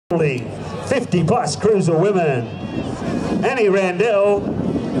50 plus cruiser women. Annie Randell,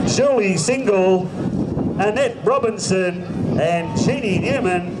 Julie Single, Annette Robinson and Jeannie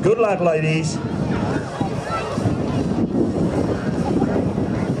Newman. Good luck, ladies.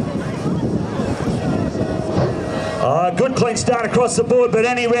 Good clean start across the board, but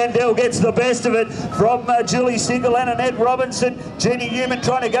Annie Randell gets the best of it from Julie Single and Annette Robinson. Jeannie Newman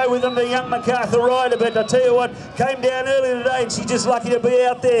trying to go with them, the young Macarthur rider, but I tell you what, came down early today and she's just lucky to be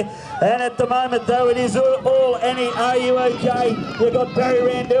out there. And at the moment, though, it is all Annie, are you okay? You've got Barry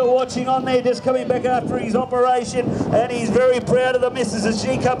Randell watching on there, just coming back after his operation, and he's very proud of the missus as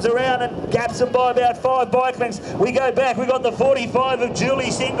she comes around and gaps them by about 5 bike lengths. We go back, we got the 45 of Julie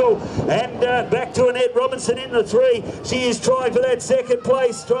Single, and back to Annette Robinson in the 3. She is trying for that second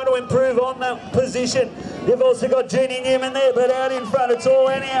place, trying to improve on that position. You've also got Jeannie Newman there, but out in front, it's all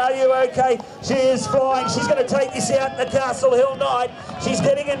Annie, are you okay? She is flying. She's going to take this out in the Castle Hill night. She's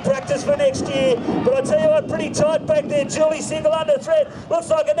getting in practice for next year. But I tell you what, pretty tight back there. Julie Single under threat. Looks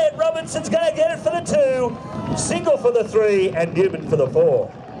like Annette Robinson's going to get it for the 2. Single for the 3 and Newman for the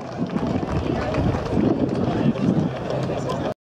 4.